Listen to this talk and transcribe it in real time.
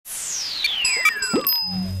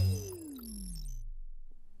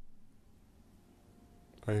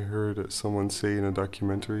I heard someone say in a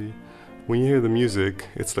documentary, when you hear the music,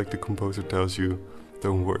 it's like the composer tells you,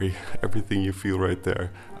 don't worry, everything you feel right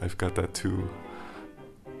there, I've got that too.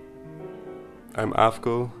 I'm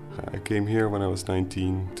Aafko. I came here when I was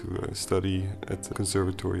 19 to study at the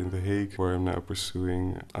Conservatoire in The Hague, where I'm now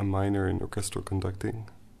pursuing a minor in orchestral conducting.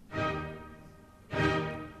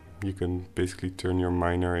 You can basically turn your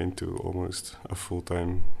minor into almost a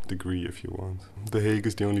full-time degree if you want. The Hague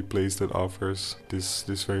is the only place that offers this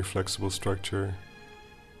very flexible structure.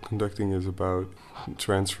 Conducting is about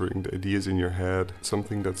transferring the ideas in your head,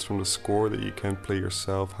 something that's from the score that you can't play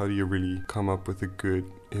yourself. How do you really come up with a good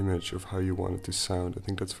image of how you want it to sound? I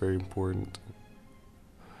think that's very important.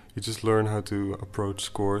 You just learn how to approach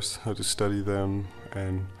scores, how to study them,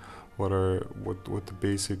 and what the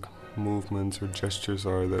basic movements or gestures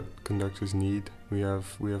are that conductors need. We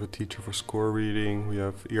have a teacher for score reading, we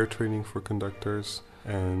have ear training for conductors,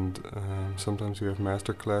 and sometimes we have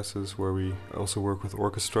master classes where we also work with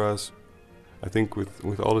orchestras. I think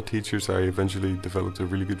with all the teachers I eventually developed a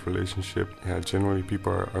really good relationship. Yeah, generally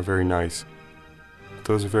people are very nice.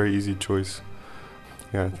 That was a very easy choice.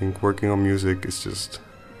 Yeah, I think working on music is just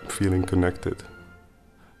feeling connected.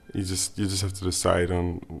 You just have to decide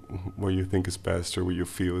on what you think is best or what you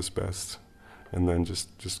feel is best, and then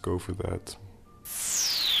just go for that.